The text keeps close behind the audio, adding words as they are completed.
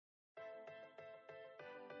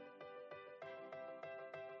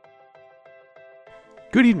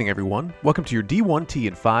Good evening, everyone. Welcome to your D1T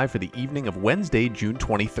and 5 for the evening of Wednesday, June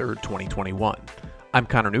 23rd, 2021. I'm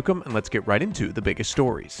Connor Newcomb, and let's get right into the biggest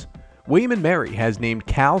stories. William & Mary has named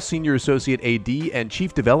Cal Senior Associate AD and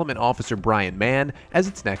Chief Development Officer Brian Mann as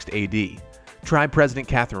its next AD. Tribe President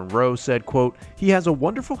Catherine Rowe said, quote, "He has a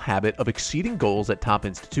wonderful habit of exceeding goals at top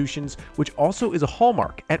institutions, which also is a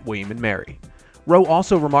hallmark at William & Mary." Rowe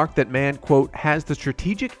also remarked that Mann, quote, "has the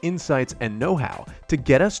strategic insights and know-how to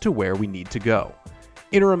get us to where we need to go."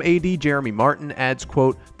 Interim AD Jeremy Martin adds,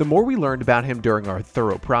 quote, "The more we learned about him during our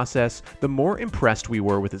thorough process, the more impressed we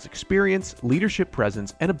were with his experience, leadership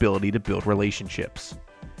presence, and ability to build relationships."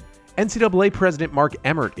 NCAA President Mark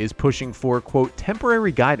Emmert is pushing for, quote,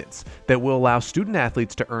 "temporary guidance that will allow student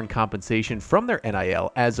athletes to earn compensation from their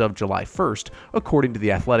NIL as of July 1st, according to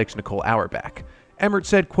The Athletic's Nicole Auerbach. Emmert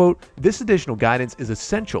said, quote, "This additional guidance is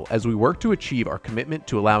essential as we work to achieve our commitment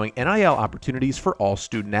to allowing NIL opportunities for all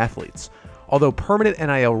student athletes. Although permanent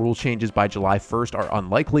NIL rule changes by July 1st are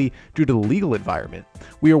unlikely due to the legal environment,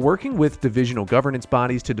 we are working with divisional governance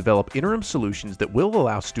bodies to develop interim solutions that will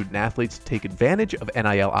allow student athletes to take advantage of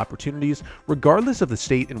NIL opportunities regardless of the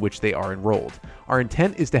state in which they are enrolled. Our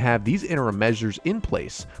intent is to have these interim measures in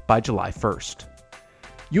place by July 1st.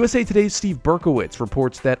 USA Today's Steve Berkowitz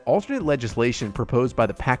reports that alternate legislation proposed by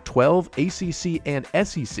the Pac-12, ACC, and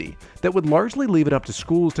SEC that would largely leave it up to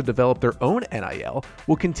schools to develop their own NIL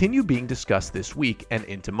will continue being discussed this week and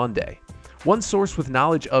into Monday. One source with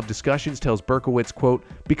knowledge of discussions tells Berkowitz, quote,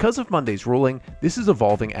 "Because of Monday's ruling, this is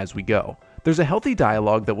evolving as we go. There's a healthy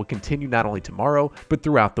dialogue that will continue not only tomorrow, but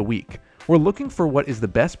throughout the week. We're looking for what is the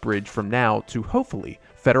best bridge from now to, hopefully,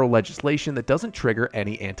 federal legislation that doesn't trigger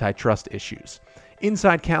any antitrust issues.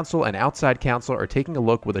 Inside counsel and outside counsel are taking a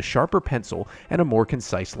look with a sharper pencil and a more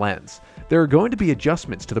concise lens. There are going to be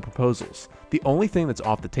adjustments to the proposals. The only thing that's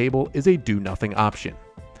off the table is a do-nothing option."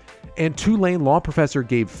 And Tulane law professor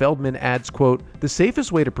Gabe Feldman adds, quote, "The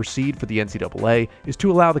safest way to proceed for the NCAA is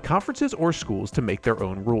to allow the conferences or schools to make their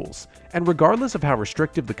own rules. And regardless of how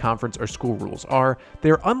restrictive the conference or school rules are,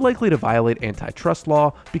 they are unlikely to violate antitrust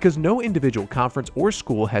law because no individual conference or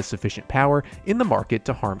school has sufficient power in the market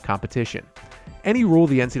to harm competition. Any rule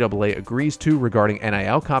the NCAA agrees to regarding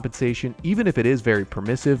NIL compensation, even if it is very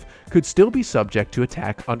permissive, could still be subject to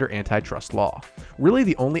attack under antitrust law. Really,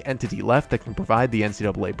 the only entity left that can provide the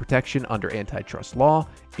NCAA protection under antitrust law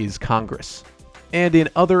is Congress." And in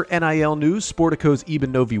other NIL news, Sportico's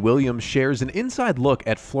Eben Novy-Williams shares an inside look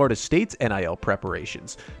at Florida State's NIL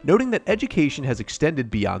preparations, noting that education has extended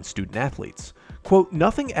beyond student athletes. Quote,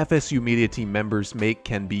 "Nothing FSU media team members make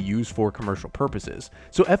can be used for commercial purposes,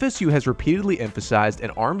 so FSU has repeatedly emphasized an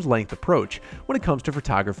arm's-length approach when it comes to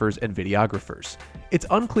photographers and videographers. It's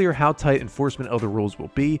unclear how tight enforcement of the rules will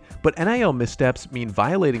be, but NIL missteps mean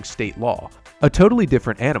violating state law, a totally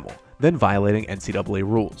different animal than violating NCAA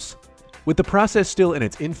rules." With the process still in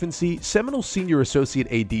its infancy, Seminole Senior Associate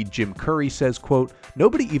AD Jim Curry says, quote,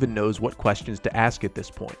 "Nobody even knows what questions to ask at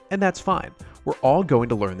this point, and that's fine. We're all going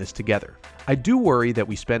to learn this together. I do worry that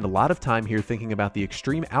we spend a lot of time here thinking about the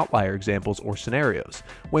extreme outlier examples or scenarios,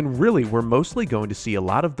 when really we're mostly going to see a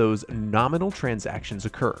lot of those nominal transactions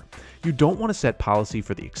occur. You don't want to set policy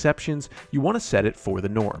for the exceptions, you want to set it for the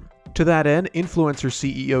norm." To that end, influencer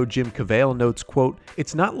CEO Jim Cavale notes, quote,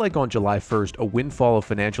 "It's not like on July 1st a windfall of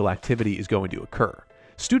financial activity is going to occur.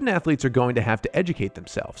 Student athletes are going to have to educate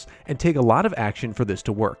themselves and take a lot of action for this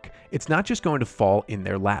to work. It's not just going to fall in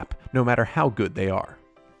their lap, no matter how good they are."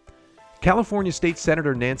 California State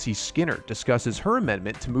Senator Nancy Skinner discusses her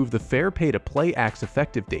amendment to move the Fair Pay to Play Act's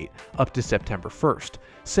effective date up to September 1st,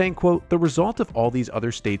 saying, quote, "The result of all these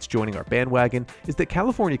other states joining our bandwagon is that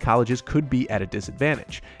California colleges could be at a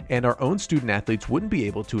disadvantage, and our own student athletes wouldn't be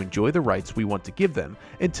able to enjoy the rights we want to give them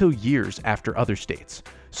until years after other states.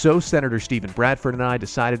 So Senator Stephen Bradford and I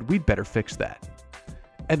decided we'd better fix that."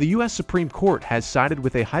 And the U.S. Supreme Court has sided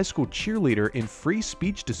with a high school cheerleader in free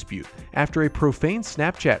speech dispute after a profane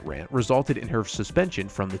Snapchat rant resulted in her suspension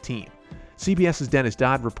from the team. CBS's Dennis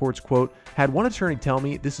Dodd reports, quote, "Had one attorney tell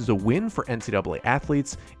me this is a win for NCAA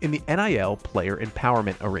athletes in the NIL player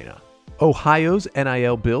empowerment arena." Ohio's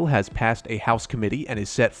NIL bill has passed a House committee and is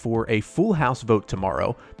set for a full House vote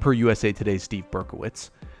tomorrow, per USA Today's Steve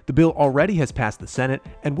Berkowitz. The bill already has passed the Senate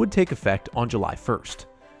and would take effect on July 1st.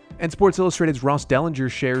 And Sports Illustrated's Ross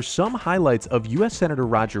Dellinger shares some highlights of U.S. Senator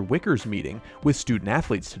Roger Wicker's meeting with student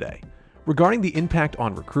athletes today. Regarding the impact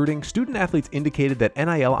on recruiting, student athletes indicated that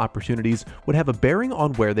NIL opportunities would have a bearing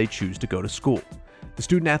on where they choose to go to school. The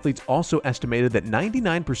student athletes also estimated that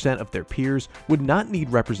 99% of their peers would not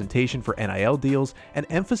need representation for NIL deals and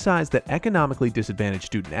emphasized that economically disadvantaged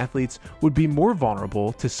student athletes would be more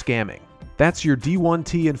vulnerable to scamming. That's your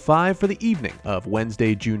D1T and 5 for the evening of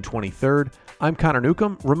Wednesday, June 23rd. I'm Connor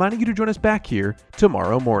Newcomb, reminding you to join us back here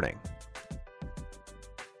tomorrow morning.